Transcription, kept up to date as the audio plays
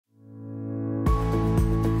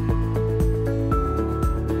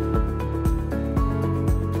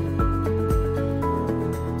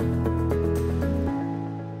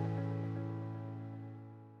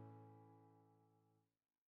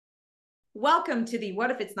Welcome to the What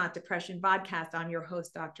If It's Not Depression podcast. I'm your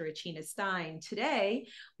host, Dr. Achina Stein. Today,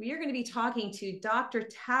 we are going to be talking to Dr.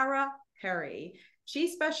 Tara Perry.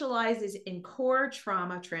 She specializes in core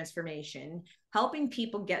trauma transformation, helping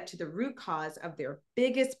people get to the root cause of their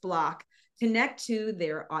biggest block, connect to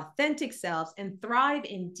their authentic selves, and thrive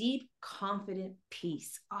in deep, confident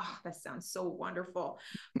peace. Oh, that sounds so wonderful.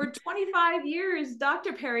 For 25 years,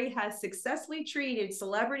 Dr. Perry has successfully treated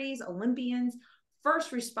celebrities, Olympians, first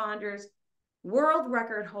responders, world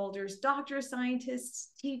record holders, doctors,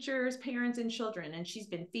 scientists, teachers, parents, and children. And she's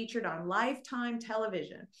been featured on Lifetime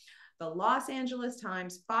television, the Los Angeles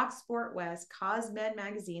Times, Fox Sport West, Cosmed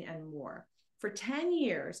magazine, and more. For 10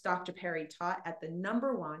 years, Dr. Perry taught at the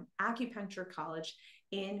 #1 acupuncture college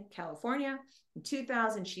in California. In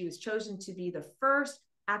 2000, she was chosen to be the first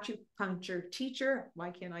acupuncture teacher.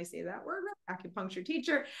 Why can't I say that word? Acupuncture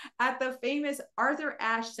teacher at the famous Arthur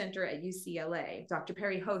Ashe Center at UCLA. Dr.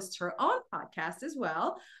 Perry hosts her own podcast as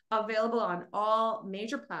well, available on all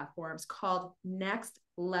major platforms, called Next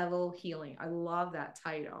Level Healing. I love that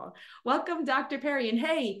title. Welcome, Dr. Perry. And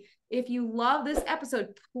hey, if you love this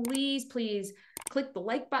episode, please click the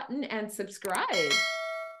like button and subscribe.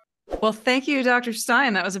 Well, thank you, Dr.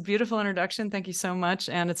 Stein. That was a beautiful introduction. Thank you so much.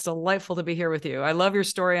 And it's delightful to be here with you. I love your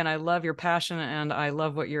story and I love your passion and I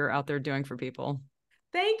love what you're out there doing for people.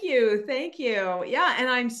 Thank you. Thank you. Yeah. And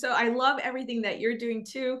I love everything that you're doing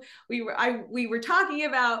too. We were talking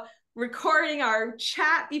about recording our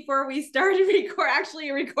chat before we started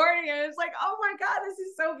recording it. It's like, oh my God, this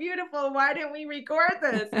is so beautiful. Why didn't we record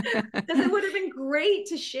this? Because it would have been great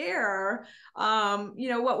to share,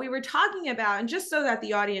 what we were talking about. And just so that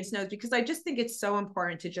the audience knows, because I just think it's so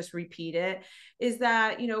important to just repeat it, is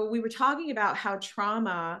that, we were talking about how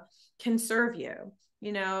trauma can serve you,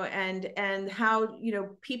 and how,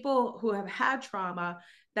 people who have had trauma,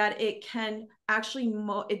 that it can actually,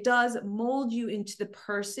 it does mold you into the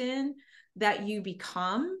person that you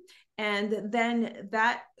become. And then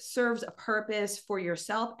that serves a purpose for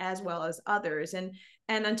yourself as well as others. And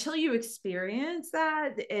until you experience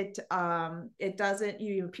that, it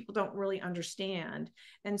doesn't, people don't really understand.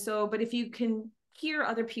 And so, but if you can hear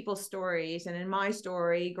other people's stories, and in my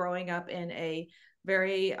story, growing up in a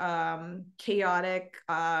very chaotic,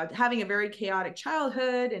 having a very chaotic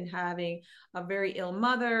childhood and having a very ill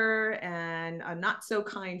mother and a not so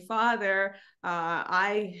kind father,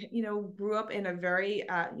 I, grew up in a very,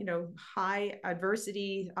 high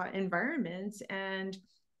adversity environment. And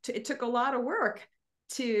it took a lot of work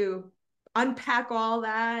to unpack all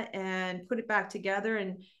that and put it back together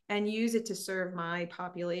and use it to serve my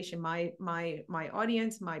population, my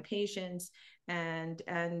audience, my patients,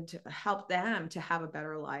 and help them to have a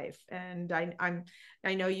better life. And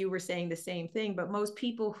I know you were saying the same thing, but most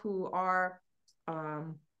people who are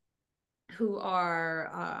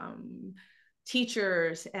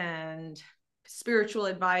teachers and spiritual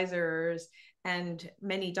advisors and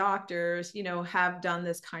many doctors, have done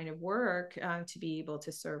this kind of work to be able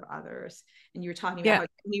to serve others. And you're talking about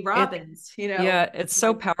Tony Robbins, Yeah, it's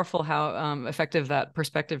so powerful how effective that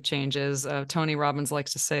perspective change is. Tony Robbins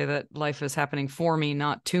likes to say that life is happening for me,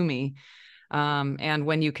 not to me. And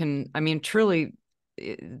when you can, truly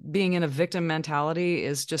being in a victim mentality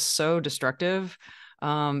is just so destructive.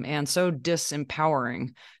 And so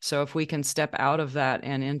disempowering. So if we can step out of that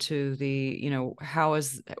and into the,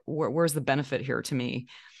 where's the benefit here to me?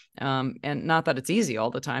 And not that it's easy all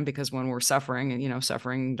the time, because when we're suffering,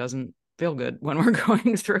 suffering doesn't feel good when we're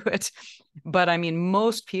going through it. But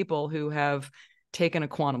most people who have taken a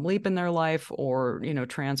quantum leap in their life or,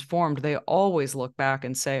 transformed, they always look back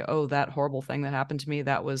and say, oh, that horrible thing that happened to me,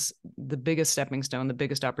 that was the biggest stepping stone, the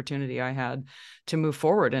biggest opportunity I had to move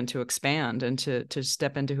forward and to expand and to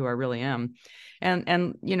step into who I really am.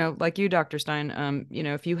 And, like you, Dr. Stein,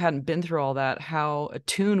 if you hadn't been through all that, how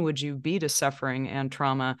attuned would you be to suffering and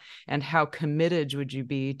trauma, and how committed would you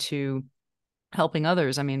be to helping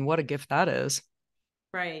others? What a gift that is.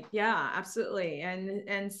 Right. Yeah, absolutely.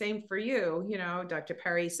 And same for you, Dr.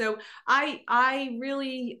 Perry. So I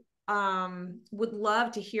really would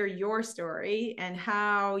love to hear your story and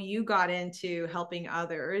how you got into helping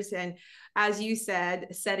others. And as you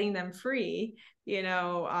said, setting them free,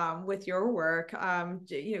 with your work.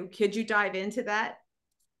 Could you dive into that?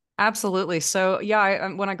 Absolutely. So yeah,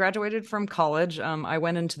 when I graduated from college, I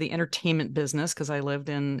went into the entertainment business because I lived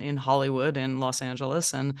in Hollywood in Los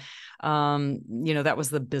Angeles. And, that was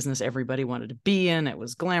the business everybody wanted to be in. It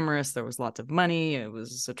was glamorous. There was lots of money. It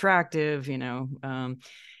was attractive,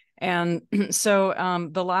 and so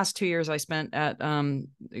the last 2 years I spent at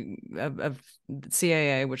of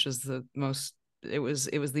CAA, which is the most was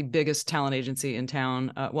the biggest talent agency in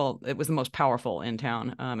town. Well, it was the most powerful in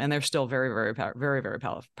town, and they're still very, very, very, very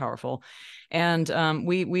powerful. And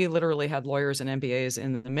we literally had lawyers and MBAs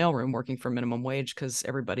in the mailroom working for minimum wage because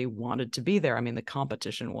everybody wanted to be there. I mean, the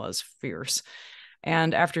competition was fierce.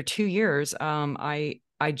 And after 2 years, I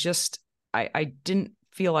didn't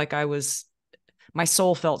feel like my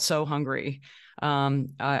soul felt so hungry.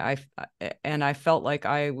 I felt like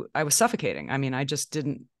I was suffocating. I mean, I just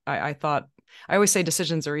didn't, I thought, I always say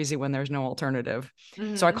decisions are easy when there's no alternative.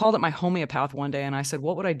 So I called up my homeopath one day and I said,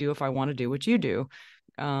 what would I do if I want to do what you do?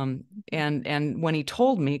 And when he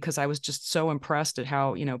told me, because I was just so impressed at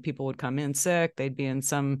how, people would come in sick, they'd be in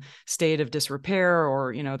some state of disrepair,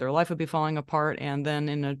 or, their life would be falling apart. And then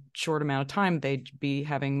in a short amount of time, they'd be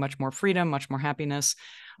having much more freedom, much more happiness.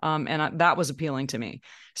 That was appealing to me.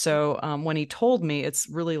 So when he told me, it's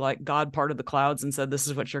really like God parted the clouds and said, this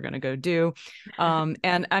is what you're going to go do.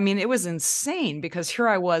 And I mean, it was insane because here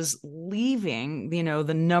I was leaving,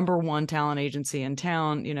 the number one talent agency in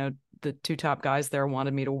town, the two top guys there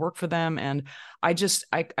wanted me to work for them. And I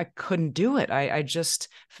couldn't do it.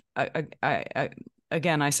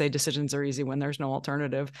 Again, I say decisions are easy when there's no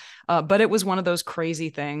alternative. But it was one of those crazy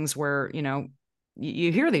things where,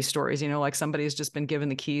 you hear these stories, like somebody's just been given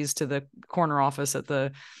the keys to the corner office at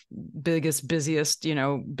the biggest, busiest,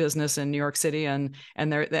 business in New York City. And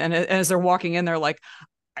as they're walking in, they're like,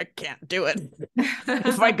 I can't do it.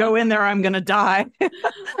 If I go in there, I'm going to die.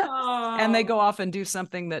 And they go off and do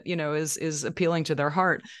something that, is appealing to their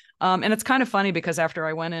heart. And it's kind of funny because after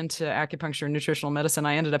I went into acupuncture and nutritional medicine,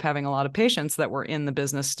 I ended up having a lot of patients that were in the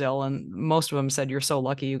business still. And most of them said, you're so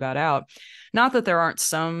lucky you got out. Not that there aren't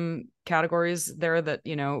some categories there that,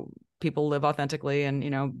 people live authentically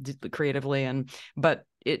and, creatively. But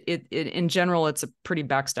it in general, it's a pretty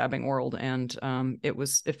backstabbing world. And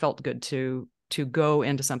it felt good to go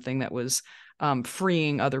into something that was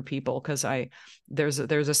freeing other people. Cause there's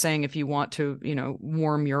a saying, if you want to,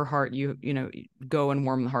 warm your heart, you go and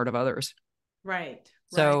warm the heart of others. Right.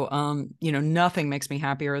 So, nothing makes me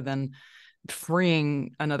happier than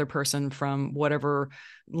freeing another person from whatever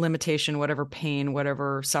limitation, whatever pain,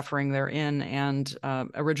 whatever suffering they're in. And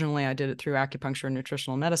originally I did it through acupuncture and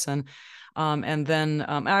nutritional medicine. And then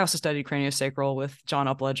I also studied craniosacral with John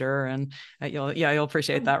Upledger, and you'll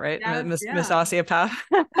appreciate that, right? Yes, Miss Osteopath.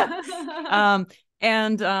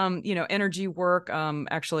 Energy work.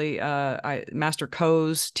 Actually, Master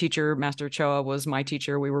Ko's teacher, Master Choa, was my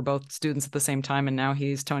teacher. We were both students at the same time, and now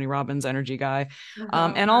he's Tony Robbins' energy guy.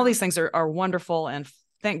 And all these things are wonderful, and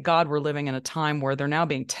thank God we're living in a time where they're now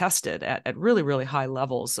being tested at really, really high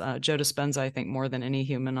levels. Joe Dispenza, I think, more than any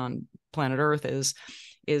human on planet Earth, is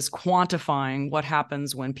quantifying what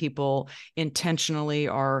happens when people intentionally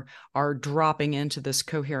are dropping into this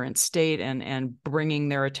coherent state and bringing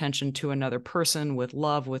their attention to another person with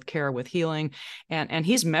love, with care, with healing. And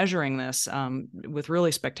he's measuring this with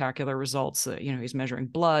really spectacular results. He's measuring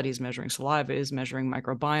blood, he's measuring saliva, he's measuring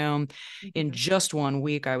microbiome. In just 1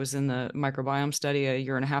 week, I was in the microbiome study a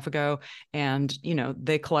year and a half ago, and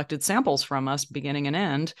they collected samples from us beginning and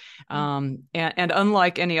end. And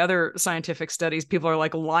unlike any other scientific studies, people are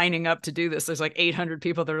like lining up to do this. There's like 800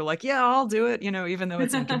 people that are like, yeah, I'll do it, even though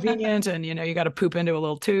it's inconvenient and, you got to poop into a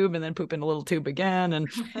little tube and then poop in a little tube again. And,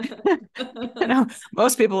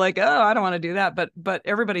 most people are like, oh, I don't want to do that. But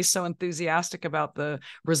everybody's so enthusiastic about the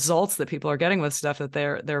results that people are getting with stuff that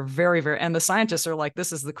they're very, very, and the scientists are like,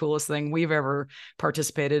 this is the coolest thing we've ever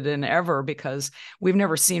participated in ever, because we've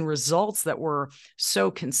never seen results that were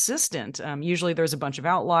so consistent. Usually there's a bunch of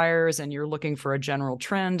outliers and you're looking for a general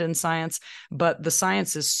trend in science, but the science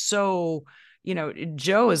is so,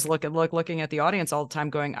 Joe is looking at the audience all the time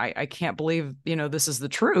going, I can't believe, this is the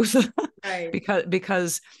truth. Right.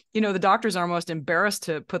 because the doctors are almost embarrassed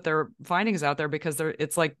to put their findings out there because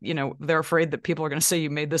it's like, they're afraid that people are going to say you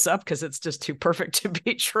made this up because it's just too perfect to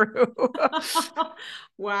be true.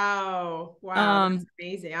 Wow. That's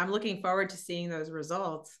amazing. I'm looking forward to seeing those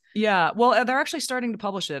results. Yeah, well, they're actually starting to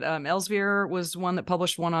publish it. Elsevier was one that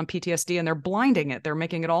published one on PTSD, and they're blinding it. They're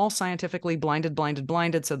making it all scientifically blinded,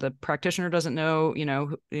 so the practitioner doesn't know,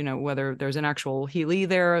 whether there's an actual Healy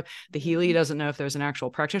there. The Healy doesn't know if there's an actual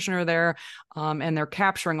practitioner there, and they're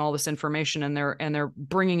capturing all this information and they're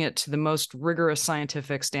bringing it to the most rigorous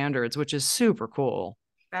scientific standards, which is super cool.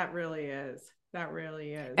 That really is.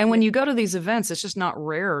 And when you go to these events, it's just not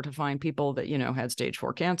rare to find people that, had stage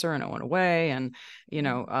 4 cancer and it went away. And,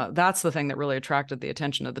 that's the thing that really attracted the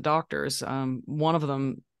attention of the doctors. One of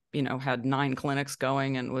them had 9 clinics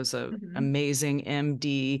going and was a Mm-hmm. amazing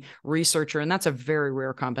MD researcher. And that's a very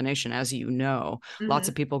rare combination, as you know. Lots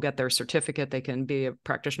Mm-hmm. of people get their certificate. They can be a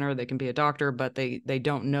practitioner, they can be a doctor, but they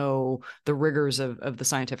don't know the rigors of the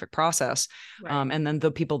scientific process. Right. And then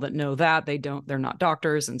the people that know that, they're not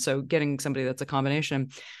doctors. And so getting somebody that's a combination.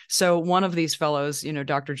 So one of these fellows,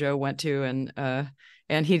 Dr. Joe went to,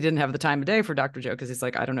 and he didn't have the time of day for Dr. Joe because he's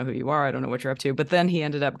like, I don't know who you are. I don't know what you're up to. But then he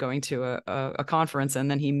ended up going to a conference,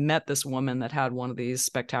 and then he met this woman that had one of these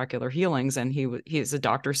spectacular healings. And he's a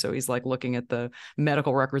doctor. So he's like looking at the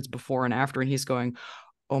medical records before and after, and he's going,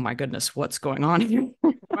 oh my goodness, what's going on here?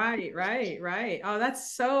 Right, right, right. Oh,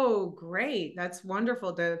 that's so great. That's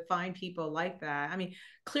wonderful to find people like that. I mean,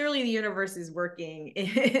 clearly the universe is working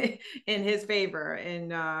in his favor,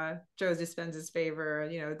 in Joe Dispenza's favor.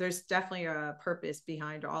 There's definitely a purpose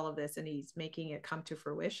behind all of this, and he's making it come to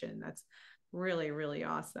fruition. That's really, really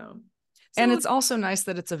awesome. And So, it's also nice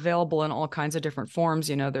that it's available in all kinds of different forms.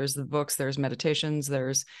 There's the books, there's meditations,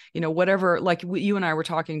 there's, whatever, like you and I were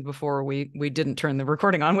talking before we didn't turn the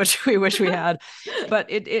recording on, which we wish we had, but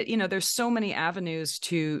there's so many avenues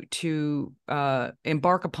to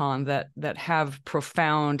embark upon that have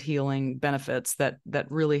profound healing benefits that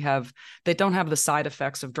really they don't have the side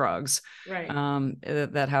effects of drugs. right.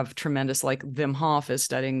 That have tremendous, like Wim Hof is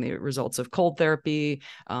studying the results of cold therapy.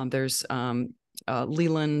 There's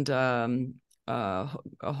Leland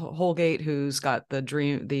Holgate, who's got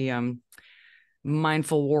the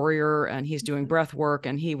mindful warrior, and he's doing breath work,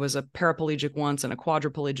 and he was a paraplegic once and a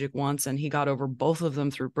quadriplegic once, and he got over both of them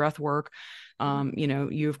through breath work.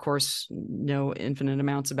 You of course know infinite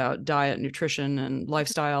amounts about diet, nutrition, and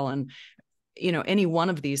lifestyle, and any one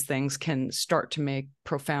of these things can start to make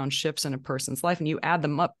profound shifts in a person's life, and you add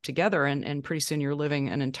them up together, and pretty soon you're living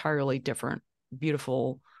an entirely different,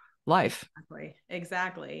 beautiful life.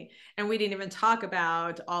 Exactly. And we didn't even talk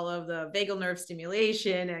about all of the vagal nerve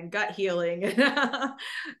stimulation and gut healing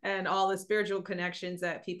and all the spiritual connections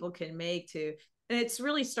that people can make to. And it's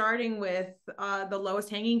really starting with the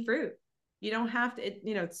lowest hanging fruit. You don't have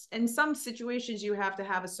to, in some situations you have to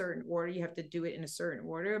have a certain order. You have to do it in a certain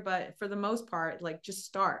order, but for the most part, like, just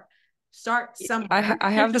start somewhere.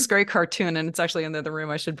 I have this great cartoon, and it's actually in the other room.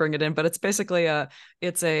 I should bring it in, but it's basically a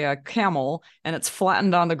camel, and it's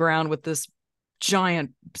flattened on the ground with this giant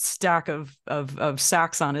stack of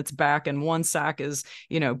sacks on its back, and one sack is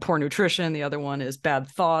poor nutrition, the other one is bad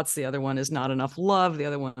thoughts, the other one is not enough love, the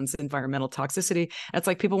other one's environmental toxicity. And it's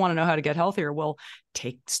like, people want to know how to get healthier. Well,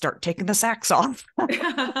 start taking the sacks off.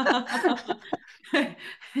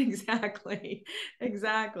 Exactly.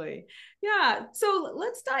 Yeah, so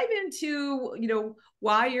let's dive into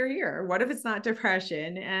why you're here. What if it's not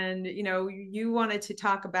depression? And you wanted to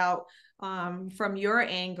talk about from your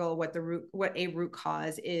angle what a root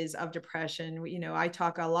cause is of depression. I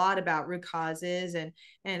talk a lot about root causes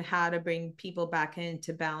and how to bring people back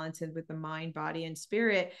into balance and with the mind, body, and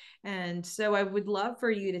spirit. And so I would love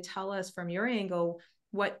for you to tell us from your angle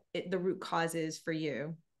what the root cause is for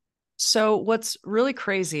you. So what's really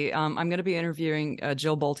crazy, I'm going to be interviewing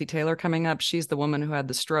Jill Bolte Taylor coming up. She's the woman who had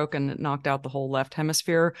the stroke and knocked out the whole left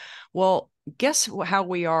hemisphere. Well, guess how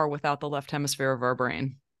we are without the left hemisphere of our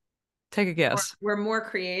brain? Take a guess. We're more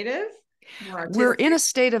creative, more artistic. We're in a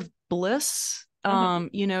state of bliss. Uh-huh.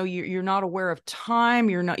 You're not aware of time.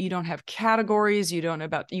 You don't have categories. You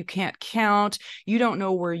can't count. You don't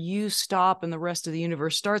know where you stop and the rest of the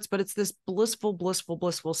universe starts, but it's this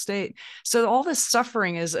blissful state. So all this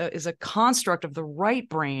suffering is a construct of the right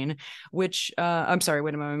brain, which, I'm sorry,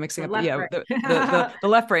 wait a minute, I'm mixing up. Yeah, the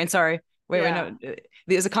left brain. Sorry. Wait, no.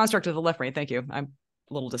 There's a construct of the left brain. Thank you. I'm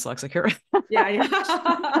a little dyslexic here. Yeah.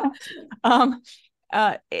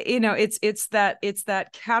 It's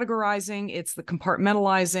that categorizing, it's the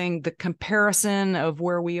compartmentalizing, the comparison of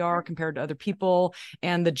where we are compared to other people,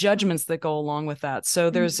 and the judgments that go along with that. So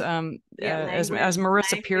there's as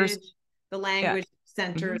Marissa Pearce, the language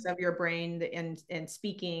centers of your brain and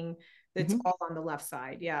speaking, that's all on the left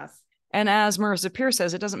side. Yes. And as Marissa Pearce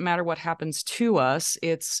says, it doesn't matter what happens to us,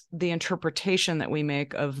 it's the interpretation that we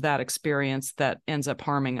make of that experience that ends up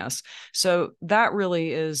harming us. So that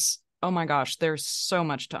really is, oh my gosh, there's so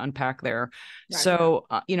much to unpack there. Right. So,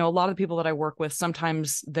 a lot of the people that I work with,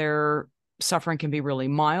 sometimes their suffering can be really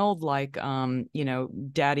mild, like,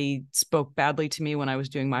 daddy spoke badly to me when I was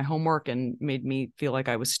doing my homework and made me feel like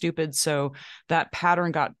I was stupid. So that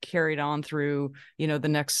pattern got carried on through, the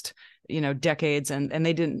next decades, and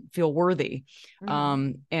they didn't feel worthy.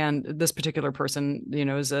 Mm-hmm. And this particular person,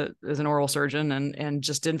 is an oral surgeon, and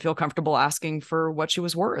just didn't feel comfortable asking for what she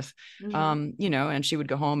was worth. Mm-hmm. And she would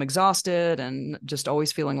go home exhausted and just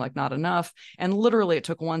always feeling like not enough. And literally it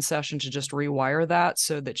took one session to just rewire that,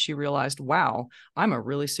 so that she realized, wow, I'm a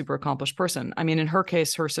really super accomplished person. I mean, in her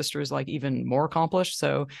case, her sister is like even more accomplished.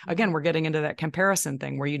 So Mm-hmm. again, we're getting into that comparison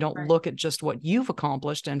thing where you don't Right. look at just what you've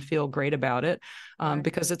accomplished and feel great about it, Right.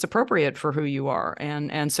 because it's appropriate for who you are.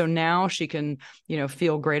 And so now she can,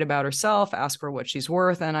 feel great about herself, ask her what she's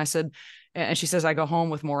worth. And I said, and she says, I go home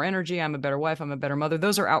with more energy. I'm a better wife. I'm a better mother.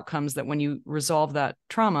 Those are outcomes that when you resolve that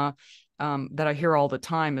trauma, that I hear all the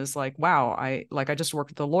time is like, wow, I just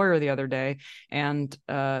worked with a lawyer the other day, and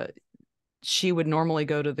she would normally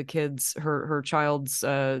go to the kids, her child's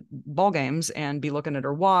ball games, and be looking at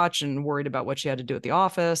her watch and worried about what she had to do at the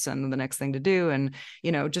office and the next thing to do, and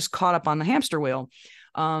just caught up on the hamster wheel.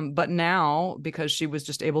 But now, because she was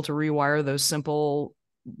just able to rewire those simple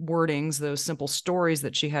wordings, those simple stories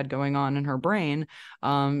that she had going on in her brain,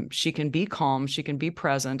 she can be calm, she can be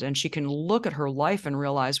present, and she can look at her life and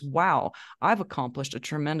realize, wow, I've accomplished a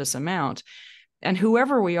tremendous amount. And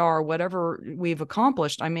whoever we are, whatever we've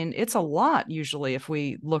accomplished, I mean, it's a lot usually if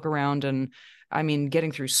we look around. And I mean,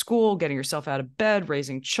 getting through school, getting yourself out of bed,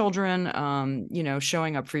 raising children,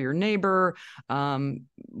 showing up for your neighbor,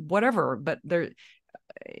 whatever. But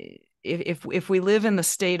if we live in the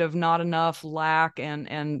state of not enough, lack,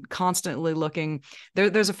 and constantly looking,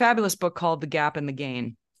 there's a fabulous book called The Gap and the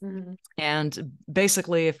Gain. Mm-hmm. And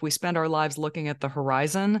basically, if we spend our lives looking at the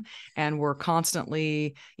horizon and we're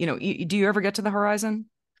constantly, do you ever get to the horizon?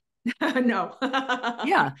 No.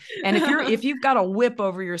 Yeah. And if you've got a whip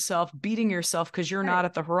over yourself, beating yourself because you're Right. not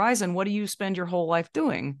at the horizon, what do you spend your whole life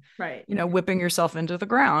doing? Right. Whipping yourself into the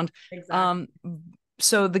ground. Exactly. Um,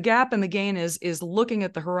 so the gap and the gain is looking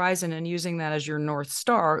at the horizon and using that as your North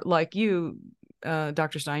Star, like you,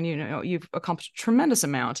 Dr. Stein, you've accomplished a tremendous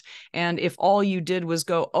amount. And if all you did was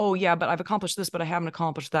go, oh yeah, but I've accomplished this, but I haven't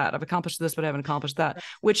accomplished that. I've accomplished this, but I haven't accomplished that,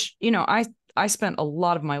 which, I spent a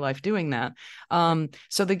lot of my life doing that.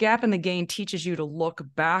 So the gap and the gain teaches you to look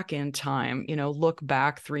back in time, look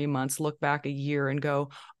back 3 months, look back a year, and go,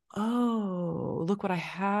 oh, look what I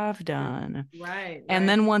have done. Right. And Right.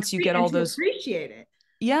 then once you get And all to those, appreciate it.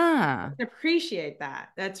 yeah, Appreciate that.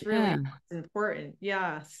 That's really yeah, important.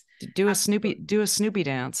 Yes. do a Snoopy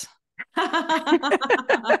dance.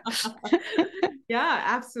 Yeah,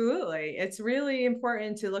 absolutely. It's really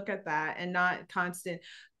important to look at that and not constant,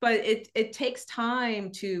 but it takes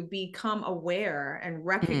time to become aware and Mm.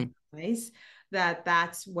 recognize that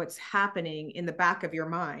that's what's happening in the back of your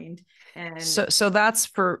mind. And So that's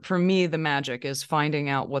for me, the magic is finding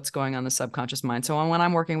out what's going on in the subconscious mind. So when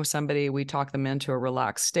I'm working with somebody, we talk them into a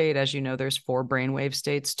relaxed state. As you know, there's 4 brainwave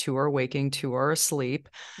states: 2 are waking, 2 are asleep.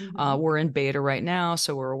 Mhm. We're in beta right now,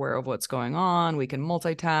 so we're aware of what's going on. We can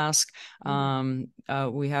multitask. Mhm.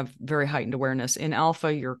 We have very heightened awareness. In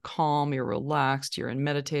alpha, you're calm, you're relaxed, you're in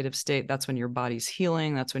meditative state. That's when your body's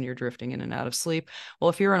healing. That's when you're drifting in and out of sleep. Well,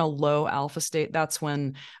 if you're in a low alpha state, that's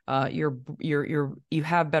when you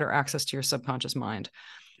have better access to your subconscious mind.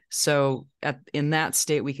 So in that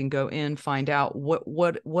state, we can go in, find out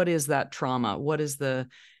what is that trauma? What is the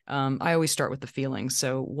I always start with the feeling.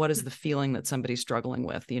 So what is the feeling that somebody's struggling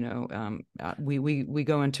with? We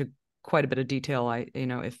go into quite a bit of detail.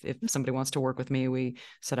 If somebody wants to work with me, we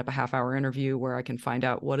set up a half-hour interview where I can find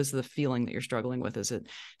out what is the feeling that you're struggling with. Is it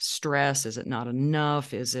stress? Is it not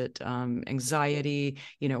enough? Is it anxiety?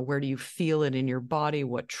 Where do you feel it in your body?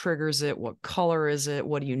 What triggers it? What color is it?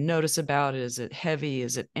 What do you notice about it? Is it heavy?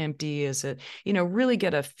 Is it empty? Is it, really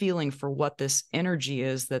get a feeling for what this energy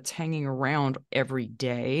is that's hanging around every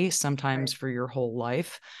day, sometimes Right. for your whole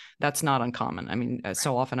life. That's not uncommon. I mean,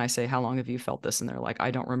 so often I say, how long have you felt this? And they're like,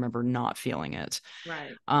 I don't remember not feeling it.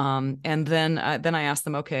 Right. And then I ask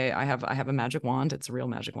them, okay, I have a magic wand. It's a real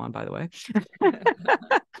magic wand, by the way.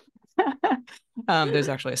 There's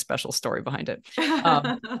actually a special story behind it.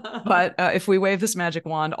 But if we wave this magic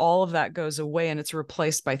wand, all of that goes away and it's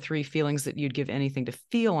replaced by 3 feelings that you'd give anything to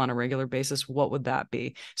feel on a regular basis. What would that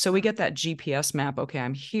be? So we get that GPS map. Okay,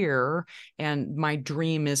 I'm here and my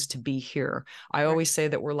dream is to be here. I Right. always say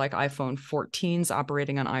that we're like iPhone 14s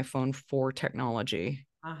operating on iPhone 4 technology.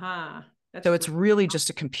 Uh-huh. So That's it's really just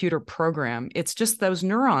a computer program. It's just those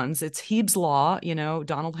neurons. It's Hebb's law,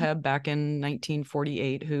 Donald Hebb back in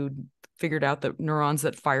 1948, who figured out that neurons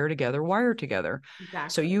that fire together wire together. So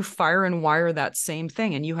Exactly. you fire and wire that same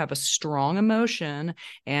thing, and you have a strong emotion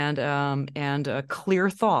and a clear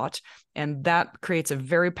thought, and that creates a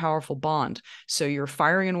very powerful bond. So you're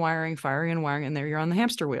firing and wiring, and there you're on the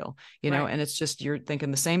hamster wheel, Right. and it's just, you're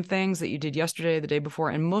thinking the same things that you did yesterday, the day before.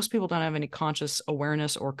 And most people don't have any conscious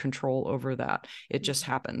awareness or control over that. It just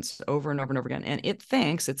happens over and over and over again. And it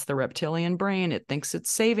thinks it's the reptilian brain. It thinks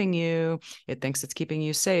it's saving you. It thinks it's keeping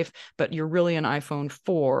you safe, but you're really an iPhone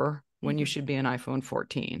 4 when you should be an iPhone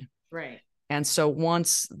 14. Right. And so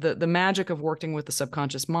once the magic of working with the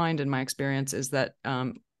subconscious mind, in my experience, is that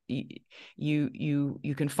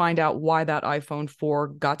you can find out why that iPhone 4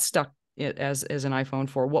 got stuck as an iPhone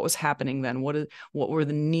 4. What was happening then? What were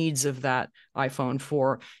the needs of that iPhone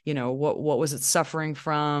 4? What was it suffering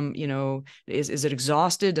from? Is it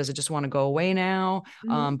exhausted? Does it just want to go away now?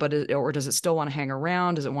 Mm-hmm. Or does it still want to hang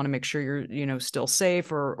around? Does it want to make sure you're still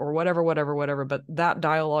safe, or whatever? But that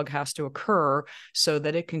dialogue has to occur so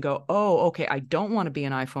that it can go, oh, okay, I don't want to be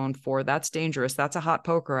an iPhone 4. That's dangerous. That's a hot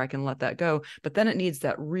poker. I can let that go. But then it needs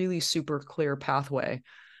that really super clear pathway.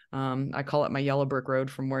 I call it my yellow brick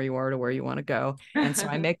road from where you are to where you want to go. And so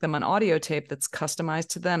I make them an audio tape that's customized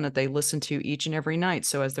to them, that they listen to each and every night.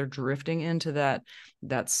 So as they're drifting into that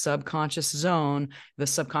subconscious zone, the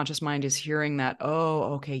subconscious mind is hearing that,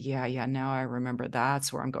 oh, okay, yeah, now I remember.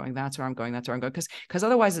 That's where I'm going. That's where I'm going. Because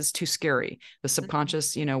otherwise it's too scary. The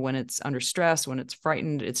subconscious, when it's under stress, when it's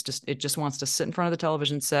frightened, it just wants to sit in front of the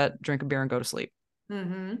television set, drink a beer, and go to sleep.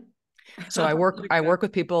 Mm-hmm. So I work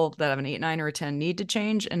with people that have an 8, 9, or a 10 need to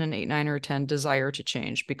change, and an 8, 9, or a 10 desire to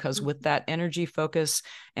change, because with that energy, focus,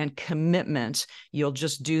 and commitment, you'll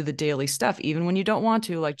just do the daily stuff, even when you don't want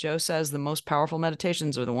to. Like Joe says, the most powerful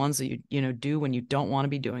meditations are the ones that you do when you don't want to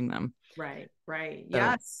be doing them. Right. Right. So,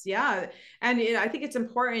 Yes. Yeah. And I think it's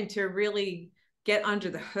important to really get under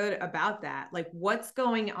the hood about that. Like, what's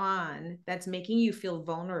going on that's making you feel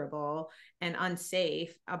vulnerable and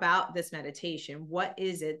unsafe about this meditation? What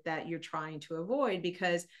is it that you're trying to avoid?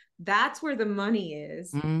 Because that's where the money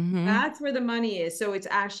is. mm-hmm, That's where the money is. So it's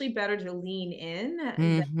actually better to lean in than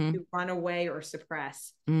mm-hmm, to run away or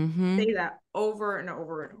suppress. mm-hmm, Say that over and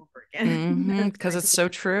over and over again. mm-hmm, That's because it's so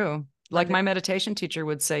true. Like under. my meditation teacher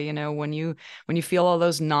would say, when you feel all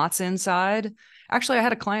those knots inside. Actually, I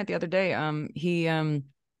had a client the other day. He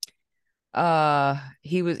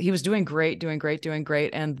was doing great,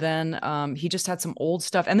 and then he just had some old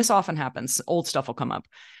stuff, and this often happens. Old stuff will come up,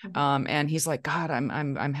 and he's like, God,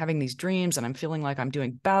 I'm having these dreams, and I'm feeling like I'm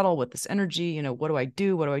doing battle with this energy. What do I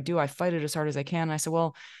do? I fight it as hard as I can. And I said,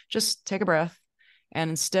 well, just take a breath, and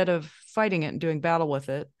instead of fighting it and doing battle with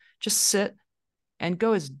it, just sit and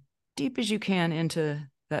go as deep as you can into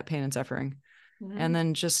that pain and suffering, and Mhm.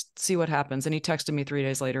 then just see what happens. And he texted me 3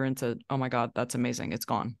 days later and said, oh my God, that's amazing, it's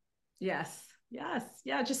gone. Yes. Yes.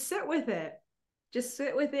 Yeah. Just sit with it. Just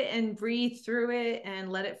sit with it and breathe through it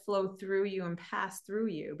and let it flow through you and pass through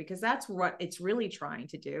you, because that's what it's really trying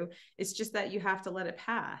to do. It's just that you have to let it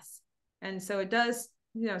pass. And so it does,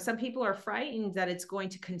 some people are frightened that it's going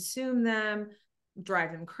to consume them,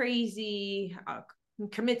 drive them crazy,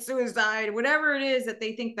 commit suicide, whatever it is that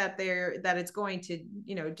they think that it's going to,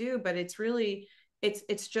 do. But it's really,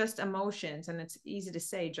 it's just emotions, and it's easy to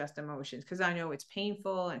say just emotions because I know it's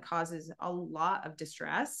painful and causes a lot of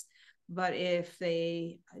distress. But if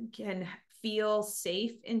they can feel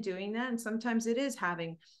safe in doing that, and sometimes it is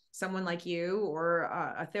having someone like you or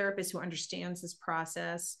a therapist who understands this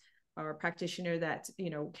process, or a practitioner that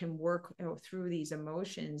can work through these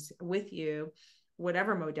emotions with you,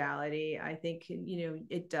 whatever modality, I think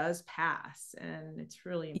it does pass, and it's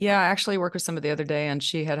really Yeah, important. I actually worked with somebody the other day, and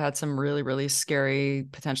she had some really, really scary,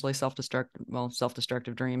 potentially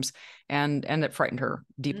self-destructive dreams, and it frightened her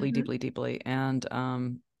deeply, Mm-hmm. deeply, deeply.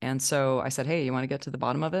 And so I said, hey, you want to get to the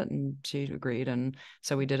bottom of it? And she agreed. And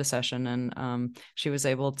so we did a session, and she was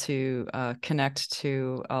able to connect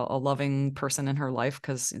to a loving person in her life,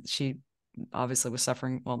 because she obviously was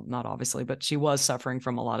suffering. Well, not obviously, but she was suffering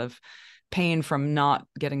from a lot of pain from not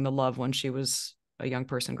getting the love when she was a young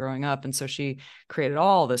person growing up. And so she created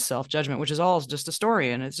all this self-judgment, which is all just a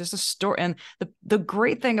story. And it's just a story. And the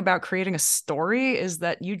great thing about creating a story is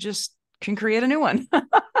that you just can create a new one.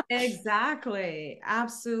 Exactly.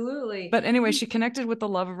 Absolutely. But anyway, she connected with the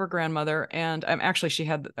love of her grandmother, and actually she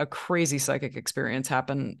had a crazy psychic experience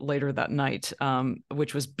happen later that night,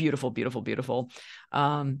 which was beautiful, beautiful, beautiful.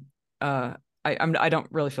 Um, uh, I don't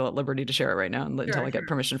really feel at liberty to share it right now until Sure, I get sure.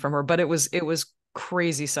 permission from her. But it was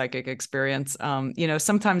crazy psychic experience.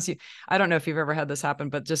 Sometimes I don't know if you've ever had this happen,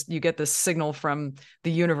 but just you get this signal from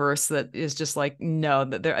the universe that is just like, no,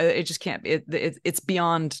 that it just can't. It's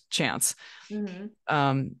beyond chance. Mm-hmm.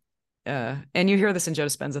 Um, and you hear this in Joe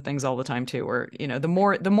Dispenza things all the time too, where, you know, the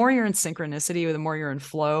more you're in synchronicity, or the more you're in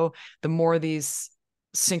flow, the more these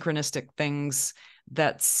synchronistic things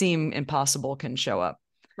that seem impossible can show up.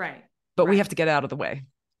 Right. But Right. we have to get out of the way.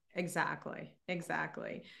 Exactly.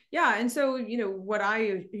 Exactly. Yeah. And so, you know, what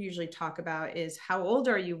I usually talk about is how old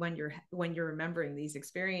are you when you're remembering these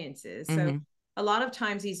experiences? So a lot of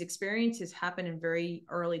times these experiences happen in very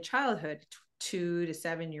early childhood, 2 to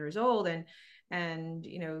 7 years old. And,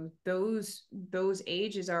 you know, those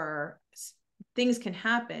ages are, things can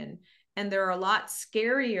happen, and they're a lot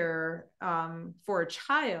scarier for a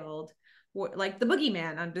child, like the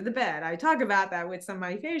boogeyman under the bed. I talk about that with some of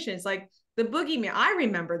my patients, like the boogeyman. I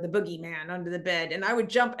remember the boogeyman under the bed, and I would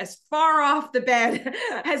jump as far off the bed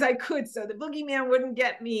as I could so the boogeyman wouldn't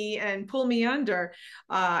get me and pull me under,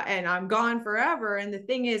 and I'm gone forever. And the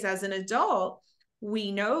thing is, as an adult,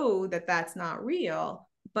 we know that that's not real.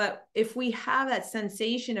 But if we have that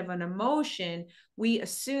sensation of an emotion, we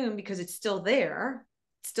assume because it's still there,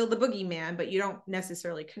 still the boogeyman, but you don't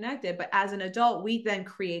necessarily connect it. But as an adult, we then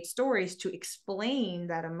create stories to explain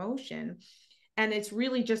that emotion. And it's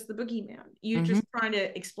really just the boogeyman. You're just trying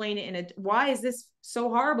to explain it in a, why is this so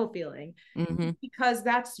horrible feeling? Because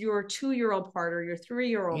that's your 2-year-old part, or your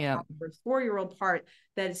 3-year-old part, or 4-year-old part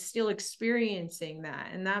that is still experiencing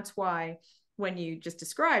that. And that's why when you just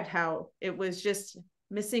described how it was just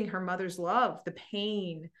missing her mother's love, the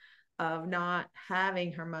pain of not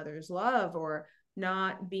having her mother's love, or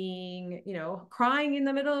not being, you know, crying in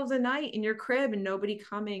the middle of the night in your crib and nobody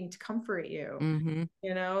coming to comfort you.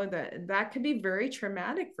 You know, that could be very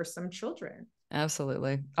traumatic for some children.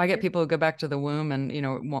 Absolutely. I get people who go back to the womb and, you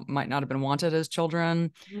know, might not have been wanted as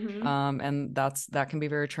children. And that can be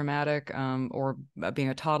very traumatic. Or being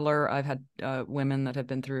a toddler. I've had women that have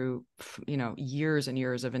been through, you know, years and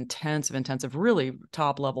years of intensive, really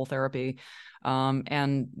top level therapy.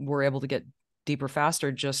 And we're able to get deeper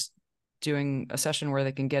faster just doing a session where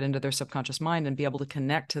they can get into their subconscious mind and be able to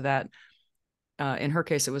connect to that. In her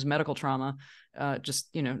case, it was medical trauma. Just,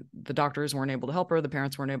 you know, the doctors weren't able to help her. The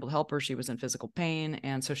parents weren't able to help her. She was in physical pain.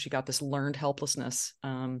 And so she got this learned helplessness.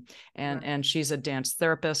 And she's a dance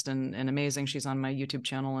therapist and amazing. She's on my YouTube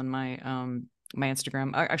channel and my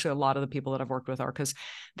Instagram. Actually, a lot of the people that I've worked with are, because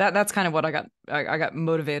that's kind of what I got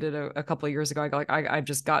motivated a couple of years ago. I've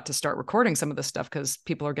just got to start recording some of this stuff because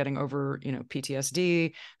people are getting over, you know,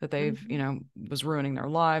 PTSD that they've, you know, was ruining their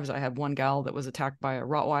lives. I had one gal that was attacked by a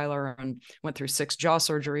Rottweiler and went through 6 jaw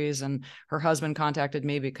surgeries, and her husband contacted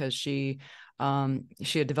me because she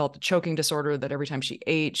had developed a choking disorder that every time she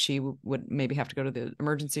ate, she would maybe have to go to the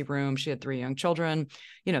emergency room. She had 3 young children.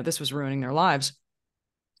 You know, this was ruining their lives.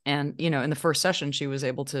 And, you know, in the first session, she was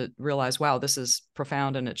able to realize, wow, this is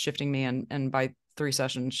profound and it's shifting me. And by 3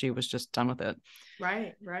 sessions, she was just done with it.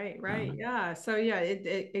 Right. Yeah. So yeah,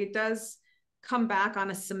 it does come back on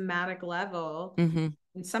a somatic level.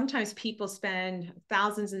 And sometimes people spend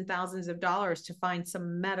thousands and thousands of dollars to find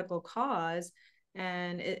some medical cause.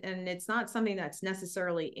 And it's not something that's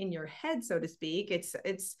necessarily in your head, so to speak. It's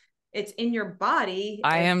in your body.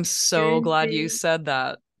 I am so glad you said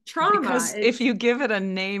that. Trauma. Because if you give it a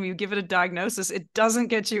name, you give it a diagnosis, it doesn't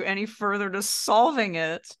get you any further to solving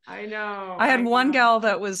it. I know. I had one gal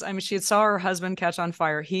that was, I mean, she had saw her husband catch on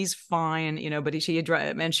fire. He's fine, you know, but she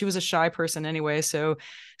was a shy person anyway. So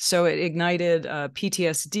it ignited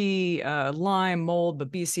PTSD, Lyme, mold,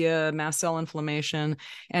 babesia, mast cell inflammation.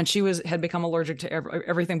 And she had become allergic to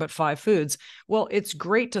everything but 5 foods. Well, it's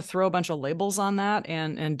great to throw a bunch of labels on that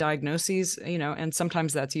and diagnoses, you know, and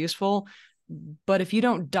sometimes that's useful. But if you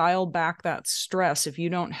don't dial back that stress, if you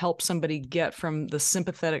don't help somebody get from the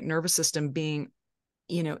sympathetic nervous system being,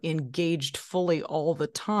 you know, engaged fully all the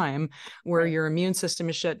time, where your immune system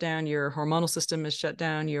is shut down, your hormonal system is shut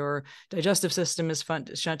down, your digestive system is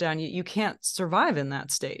shut down, you can't survive in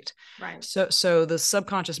that state. Right. So the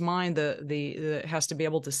subconscious mind, the has to be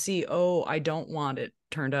able to see, oh, I don't want it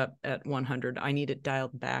turned up at 100. I need it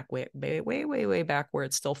dialed back way back where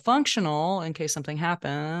it's still functional in case something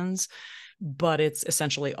happens, but it's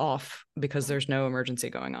essentially off because there's no emergency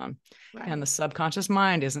going on. And the subconscious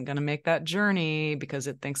mind isn't going to make that journey because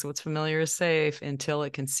it thinks what's familiar is safe until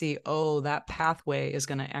it can see, oh, that pathway is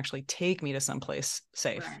going to actually take me to someplace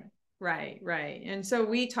safe. Right. And so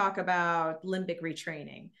we talk about limbic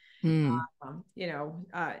retraining, you know,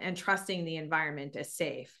 and trusting the environment as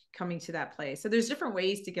safe, coming to that place. So there's different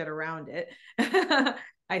ways to get around it,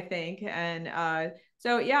 I think. And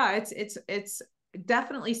so, yeah, it's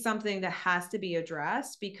definitely something that has to be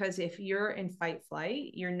addressed, because if you're in fight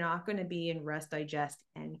flight, you're not going to be in rest, digest,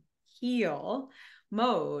 and heal,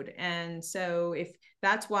 mode. And so if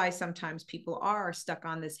that's why sometimes people are stuck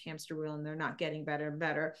on this hamster wheel and they're not getting better and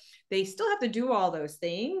better, they still have to do all those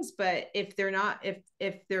things. But if they're not,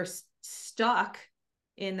 if they're stuck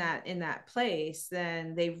in that place,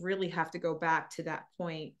 then they really have to go back to that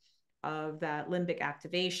point of that limbic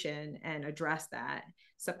activation and address that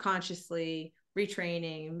subconsciously,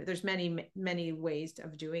 retraining. There's many ways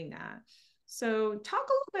of doing that. So talk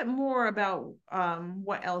a little bit more about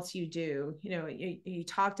what else you do. You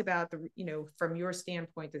talked about from your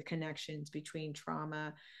standpoint, the connections between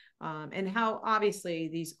trauma, and how obviously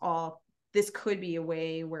this could be a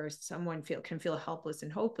way where someone can feel helpless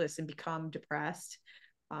and hopeless and become depressed,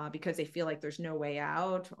 because they feel like there's no way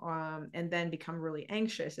out, and then become really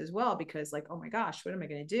anxious as well, because like, oh my gosh, what am I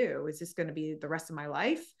going to do? Is this going to be the rest of my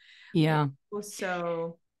life? Yeah.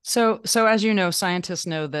 So as you know, scientists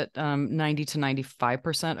know that 90 to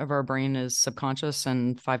 95% of our brain is subconscious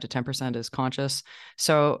and 5 to 10% is conscious.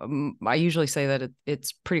 So I usually say that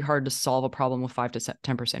it's pretty hard to solve a problem with 5 to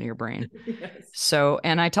 10% of your brain. yes. So,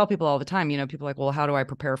 and I tell people all the time, people are like, well, how do I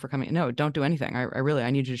prepare for coming? No, don't do anything. I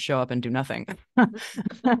need you to show up and do nothing.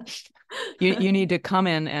 You need to come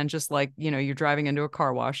in and just like, you're driving into a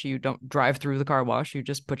car wash. You don't drive through the car wash. You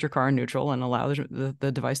just put your car in neutral and allow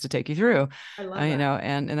the device to take you through. I love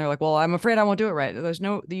that. And they're like, well, I'm afraid I won't do it right.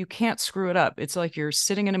 You can't screw it up. It's like you're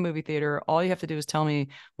sitting in a movie theater. All you have to do is tell me,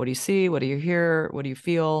 what do you see? What do you hear? What do you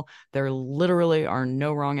feel? There literally are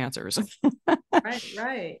no wrong answers.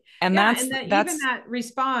 Right. And yeah, that's and that even that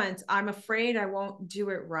response, I'm afraid I won't do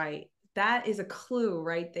it right. That is a clue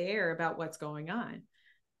right there about what's going on.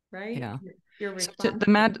 Right. Yeah. Your So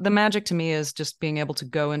response. the magic to me is just being able to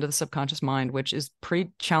go into the subconscious mind, which is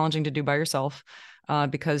pretty challenging to do by yourself,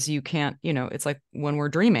 because you can't, it's like when we're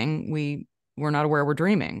dreaming, we're not aware we're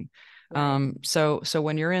dreaming. Right. So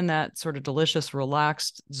when you're in that sort of delicious,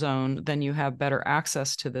 relaxed zone, then you have better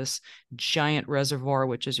access to this giant reservoir,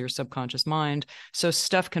 which is your subconscious mind. So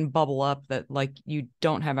stuff can bubble up that like you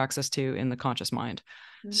don't have access to in the conscious mind.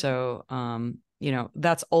 Mm-hmm. So,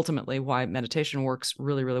 that's ultimately why meditation works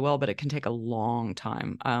really, really well, but it can take a long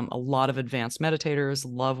time. A lot of advanced meditators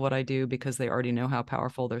love what I do because they already know how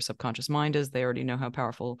powerful their subconscious mind is. They already know how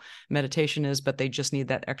powerful meditation is, but they just need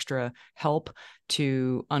that extra help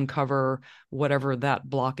to uncover whatever that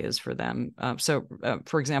block is for them.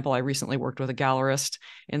 For example, I recently worked with a gallerist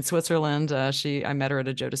in Switzerland. I met her at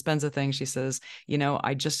a Joe Dispenza thing. She says,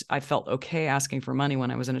 I felt okay asking for money when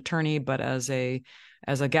I was an attorney, but as a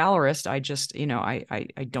gallerist, I just, I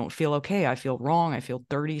don't feel okay. I feel wrong. I feel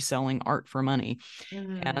dirty selling art for money.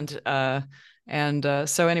 Mm-hmm.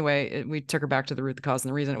 So anyway, we took her back to the root, the cause, and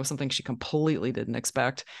the reason. It was something she completely didn't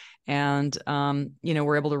expect. And,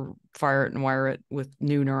 we're able to fire it and wire it with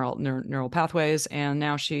new neural pathways. And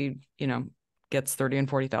now she, gets $30,000 and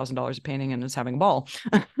 $40,000 a painting and is having a ball.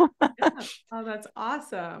 Yeah. Oh, that's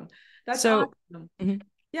awesome. That's awesome. Mm-hmm.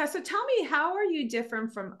 Yeah. So tell me, how are you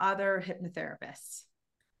different from other hypnotherapists?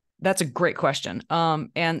 That's a great question.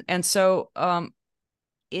 In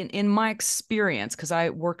my experience, because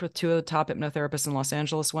I worked with two of the top hypnotherapists in Los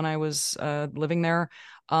Angeles when I was living there,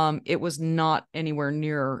 it was not anywhere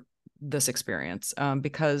near this experience.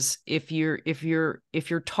 Because if you're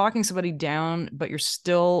talking somebody down, but you're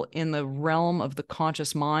still in the realm of the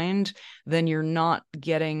conscious mind, then you're not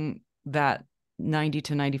getting that 90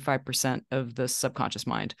 to 95% of the subconscious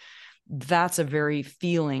mind. That's a very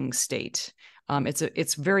feeling state.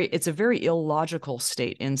 It's a very illogical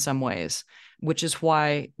state in some ways, which is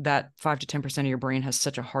why that 5 to 10% of your brain has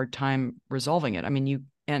such a hard time resolving it. I mean,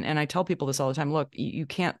 and I tell people this all the time, look, you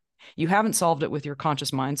haven't solved it with your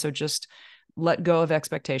conscious mind. So just let go of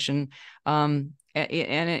expectation.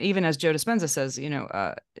 And even as Joe Dispenza says,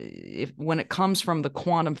 when it comes from the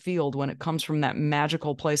quantum field, when it comes from that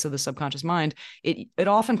magical place of the subconscious mind, it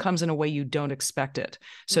often comes in a way you don't expect it.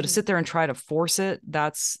 So mm-hmm. to sit there and try to force it,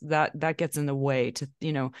 that gets in the way.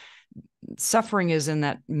 Suffering is in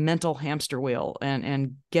that mental hamster wheel,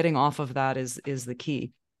 and getting off of that is the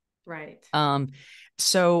key. Right.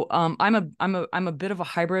 So I'm a bit of a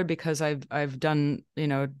hybrid because I've done,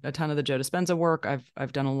 a ton of the Joe Dispenza work.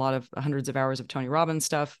 I've done a lot of hundreds of hours of Tony Robbins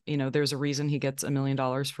stuff. There's a reason he gets $1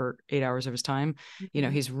 million for 8 hours of his time.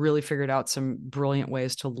 Mm-hmm. He's really figured out some brilliant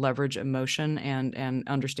ways to leverage emotion and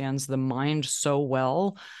understands the mind so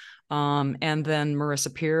well. And then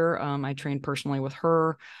Marissa Peer, I trained personally with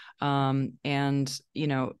her. And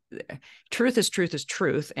truth is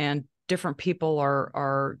truth, and different people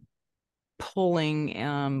are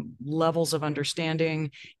pulling levels of understanding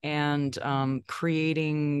and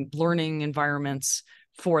creating learning environments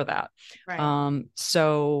for that. Right.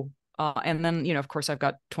 And then, of course, I've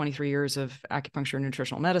got 23 years of acupuncture and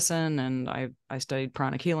nutritional medicine, and I studied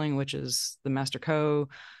pranic healing, which is the Master Co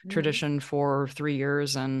tradition, for 3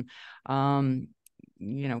 years, and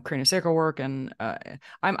craniosacral work, and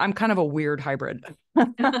I'm kind of a weird hybrid.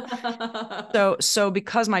 So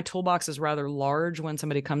because my toolbox is rather large when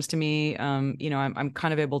somebody comes to me, I'm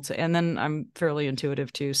kind of able to, and then I'm fairly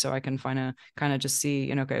intuitive too, so I can kind of just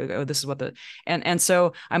see, okay, oh, this is what and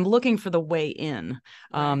so I'm looking for the way in.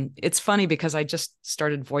 Right. It's funny because I just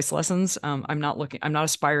started voice lessons. I'm not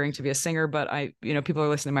aspiring to be a singer, but people are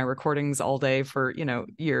listening to my recordings all day for,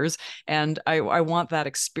 years, and I want that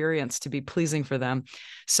experience to be pleasing for them.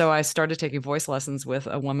 So I started taking voice lessons with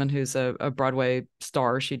a woman who's a Broadway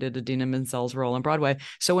star. She did Idina Menzel's role on Broadway.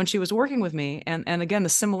 So when she was working with me, and again, the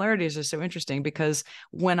similarities are so interesting, because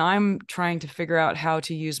when I'm trying to figure out how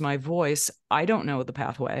to use my voice, I don't know the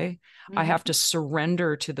pathway. I have to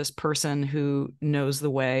surrender to this person who knows the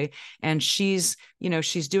way. And she's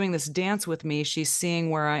doing this dance with me. She's seeing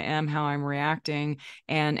where I am, how I'm reacting,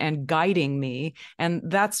 and guiding me. And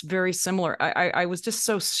that's very similar. I was just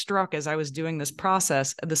so struck as I was doing this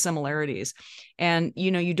process, the similarities. And,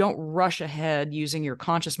 you don't rush ahead using your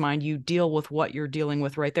conscious mind. You deal with what you're dealing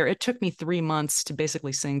with right there. It took me 3 months to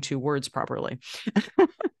basically sing 2 words properly.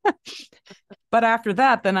 But after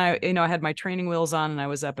that, then I had my training wheels on and I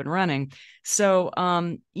was up and running. So,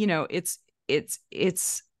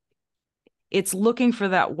 it's looking for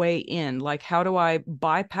that way in. Like, how do I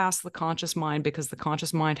bypass the conscious mind, because the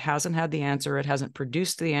conscious mind hasn't had the answer, it hasn't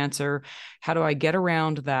produced the answer? How do I get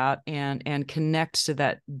around that and connect to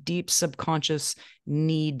that deep subconscious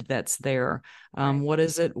need that's there? Right. What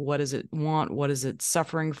is it want? What is it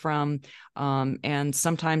suffering from? And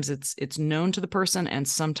sometimes it's known to the person, and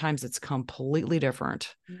sometimes it's completely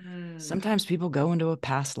different. Sometimes people go into a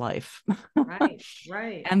past life. Right.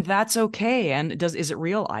 Right. And that's okay. And is it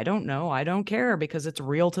real? I don't know. I don't care, because it's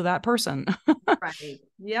real to that person. Right.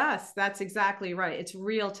 Yes, that's exactly right. It's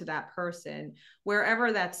real to that person,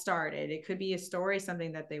 wherever that started. It could be a story,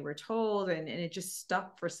 something that they were told, and it just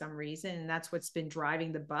stuck for some reason. And that's what's been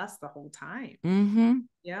driving the bus the whole time. Mm-hmm.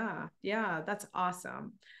 Yeah. Yeah. That's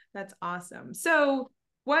awesome. That's awesome. So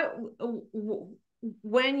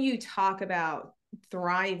when you talk about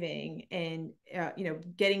thriving and,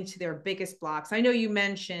 getting to their biggest blocks, I know you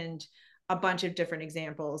mentioned a bunch of different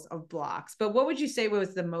examples of blocks, but what would you say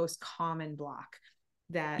was the most common block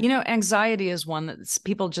that? Anxiety is one that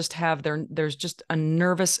people just have. There's just a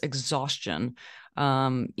nervous exhaustion. They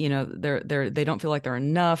don't feel like they're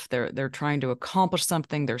enough. They're trying to accomplish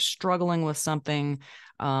something. They're struggling with something.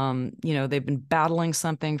 They've been battling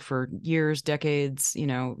something for years, decades.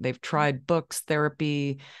 They've tried books,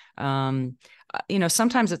 therapy.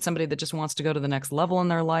 Sometimes it's somebody that just wants to go to the next level in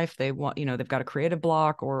their life. They want, they've got a creative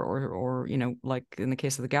block, or like in the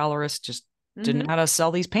case of the gallerist, just didn't know how to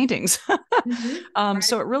sell these paintings. Right.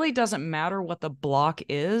 So it really doesn't matter what the block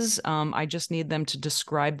is. I just need them to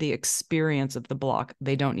describe the experience of the block.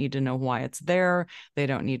 They don't need to know why it's there. They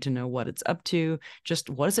don't need to know what it's up to. Just,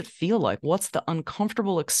 what does it feel like? What's the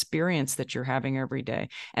uncomfortable experience that you're having every day?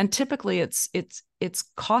 And typically it's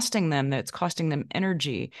costing them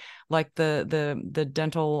energy. Like the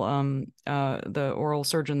dental, the oral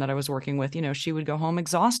surgeon that I was working with, she would go home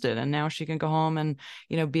exhausted, and now she can go home and,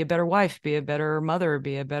 be a better wife, be a better mother,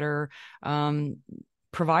 be a better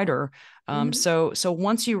provider. So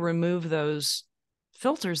once you remove those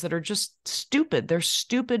filters that are just stupid, they're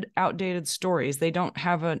stupid, outdated stories. They don't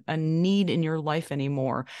have a need in your life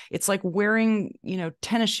anymore. It's like wearing,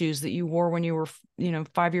 tennis shoes that you wore when you were,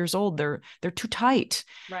 5 years old. They're too tight.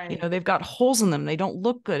 Right. They've got holes in them. They don't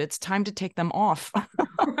look good. It's time to take them off.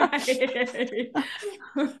 Right.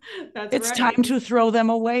 That's It's right. time to throw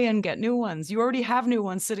them away and get new ones. You already have new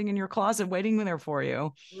ones sitting in your closet waiting there for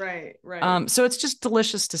you. Right. Right. So it's just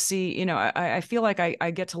delicious to see. I feel like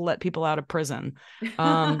I get to let people out of prison.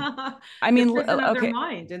 I The mean, prison of their okay,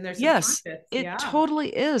 mind and their yes, subconscious. it Yeah. totally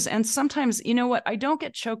is. And sometimes, you know what? I don't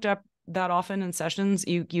get choked up that often in sessions.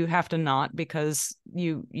 You have to not, because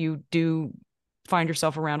you do find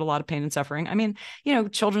yourself around a lot of pain and suffering. I mean,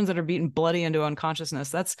 children that are beaten bloody into unconsciousness.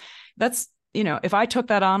 That's if I took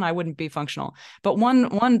that on, I wouldn't be functional. But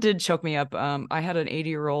one did choke me up. I had an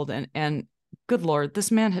 80-year-old, and good Lord,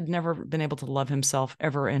 this man had never been able to love himself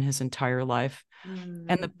ever in his entire life.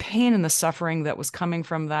 And the pain and the suffering that was coming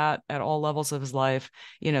from that at all levels of his life,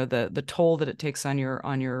 the toll that it takes on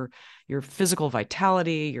your physical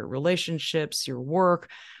vitality, your relationships, your work.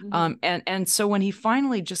 And so when he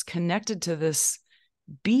finally just connected to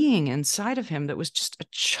being inside of him that was just a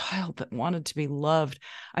child that wanted to be loved.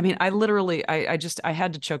 I mean, I literally, I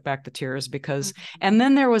had to choke back the tears because, and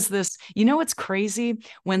then there was this, you know, what's crazy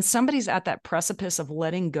when somebody's at that precipice of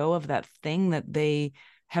letting go of that thing that they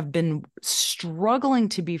have been struggling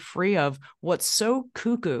to be free of. What's so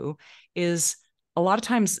cuckoo is a lot of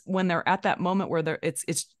times when they're at that moment where it's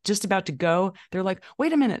just about to go, they're like,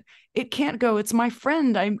 wait a minute, it can't go. It's my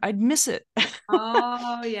friend. I'd miss it.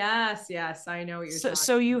 Oh, yes, yes. I know what you're talking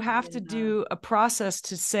So you about. have to Yeah. do a process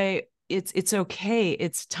to say it's okay.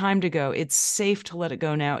 It's time to go. It's safe to let it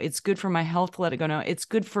go now. It's good for my health to let it go now. It's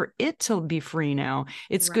good for it to be free now.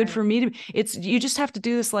 It's good Right, for me to. It's you just have to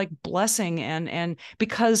do this like blessing and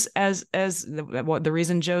because as what the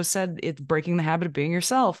reason Joe said it's breaking the habit of being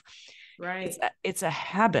yourself. right, It's a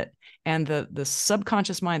habit, and the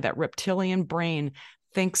subconscious mind, that reptilian brain,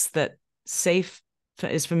 thinks that safe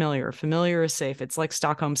is familiar, familiar is safe. It's like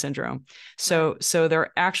Stockholm syndrome. right. So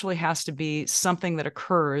there actually has to be something that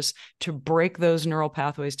occurs to break those neural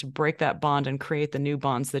pathways, to break that bond and create the new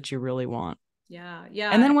bonds that you really want. Yeah, And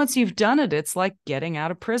yeah, then once you've done it, it's like getting out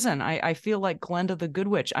of prison. I feel like Glenda the Good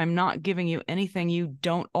Witch. I'm not giving you anything you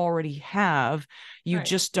don't already have. You right,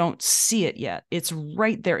 just don't see it yet. It's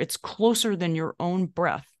right there. It's closer than your own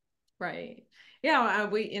breath. right. Yeah,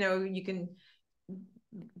 you can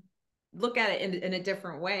look at it in a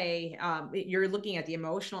different way. You're looking at the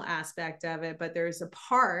emotional aspect of it, but there's a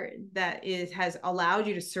part that has allowed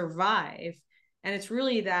you to survive, and it's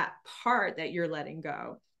really that part that you're letting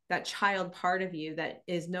go, that child part of you that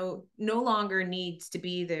is no longer needs to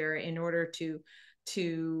be there in order to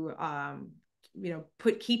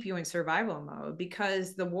keep you in survival mode,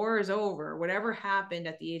 because the war is over. Whatever happened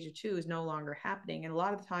at the age of 2 is no longer happening, and a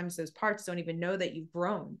lot of times those parts don't even know that you've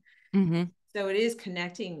grown. Mm-hmm. So it is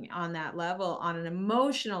connecting on that level, on an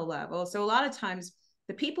emotional level. So a lot of times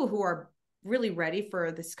the people who are really ready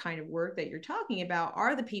for this kind of work that you're talking about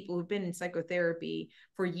are the people who've been in psychotherapy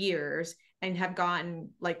for years and have gotten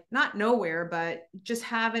like not nowhere, but just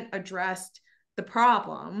haven't addressed the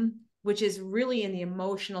problem, which is really in the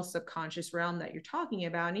emotional subconscious realm that you're talking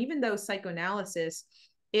about. And even though psychoanalysis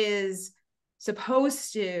is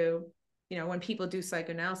supposed to, when people do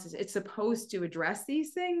psychoanalysis, it's supposed to address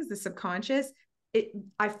these things, the subconscious.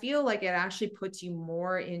 I feel like it actually puts you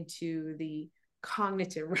more into the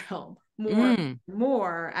cognitive realm,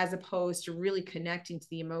 more as opposed to really connecting to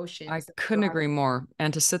the I emotions. couldn't agree more.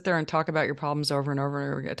 And to sit there and talk about your problems over and over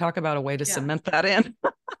and over again, talk about a way to Yeah, cement that in.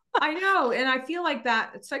 I know. And I feel like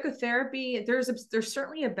that psychotherapy, there's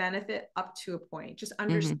certainly a benefit up to a point, just Mm-hmm.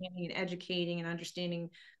 understanding and educating and understanding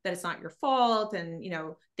that it's not your fault, and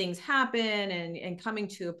things happen, and coming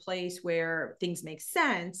to a place where things make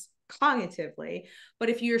sense cognitively. But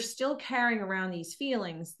if you're still carrying around these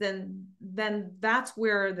feelings, then that's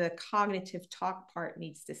where the cognitive talk part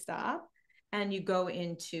needs to stop, and you go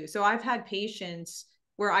into. So I've had patients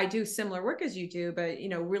where I do similar work as you do, but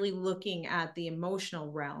really looking at the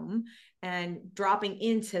emotional realm and dropping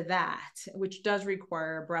into that, which does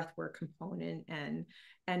require a breathwork component and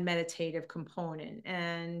meditative component.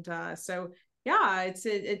 And so yeah,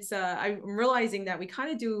 I'm realizing that we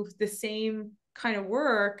kind of do the same kind of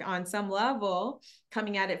work on some level,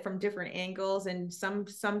 coming at it from different angles, and some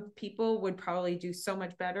people would probably do so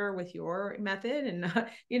much better with your method. And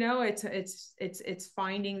it's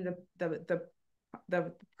finding the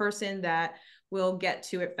person that will get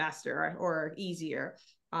to it faster or easier,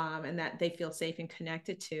 and that they feel safe and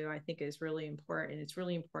connected to, I think is really important. It's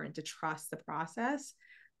really important to trust the process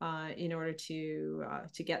in order to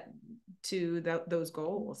get to those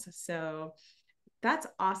goals. So that's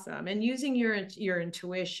awesome. And using your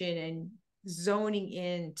intuition and zoning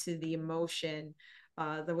into the emotion,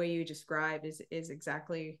 the way you described is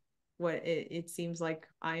exactly what it seems like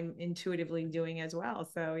I'm intuitively doing as well.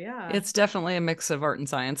 So yeah. It's definitely a mix of art and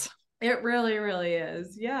science. It really, really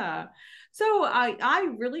is. Yeah. So I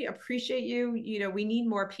really appreciate you. We need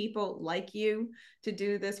more people like you to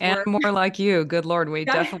do this And work. more like you. Good Lord, we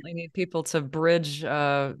Yeah. definitely need people to bridge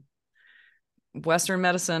Western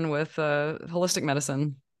medicine with holistic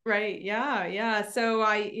medicine. Right. Yeah. Yeah. So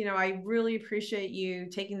I really appreciate you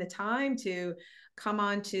taking the time to come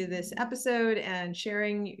on to this episode and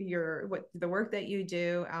sharing the work that you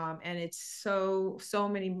do. And it's so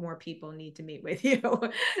many more people need to meet with you.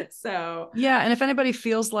 So Yeah, and if anybody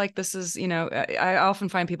feels like this is, I often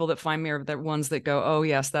find people that find me are the ones that go, "Oh,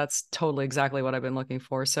 yes, that's totally exactly what I've been looking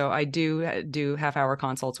for." So I do half-hour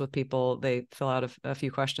consults with people. They fill out a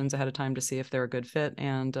few questions ahead of time to see if they're a good fit,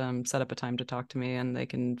 and set up a time to talk to me. And they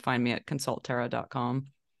can find me at consulttara.com.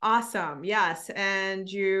 awesome. Yes.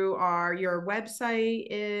 And your website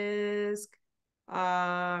is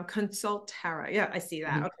Consultera. Yeah, I see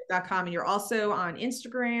that. Mhm. Okay, .com. And you're also on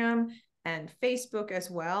Instagram and Facebook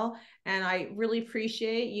as well. And I really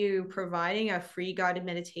appreciate you providing a free guided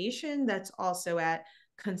meditation that's also at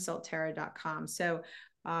consultera.com. So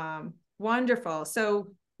wonderful.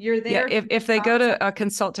 So you're Yeah, there. if they go to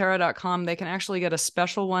consultera.com, they can actually get a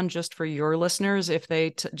special one just for your listeners. If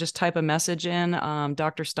they just type a message in,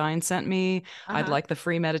 Dr. Stein sent me, I'd Uh-huh. like the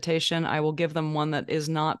free meditation. I will give them one that is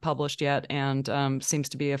not published yet and seems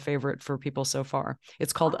to be a favorite for people so far.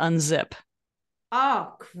 It's called Unzip.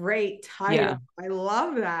 Oh, great title. Yeah. I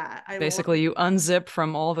love that. I love Basically, you unzip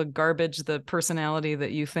from all the garbage, the personality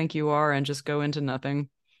that you think you are, and just go into nothing.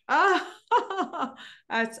 Oh,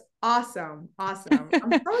 that's awesome. Awesome.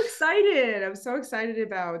 I'm so excited. I'm so excited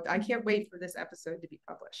about, I can't wait for this episode to be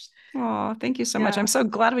published. Oh, thank you so much. Yeah, I'm so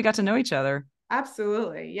glad we got to know each other.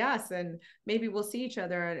 absolutely. Yes. And maybe we'll see each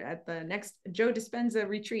other at the next Joe Dispenza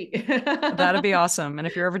retreat. That'd be awesome. And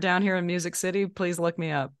if you're ever down here in Music City, please look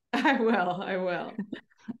me up. I will. I will.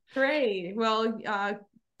 Great. Well,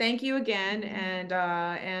 thank you again and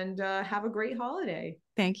have a great holiday.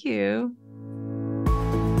 Thank you.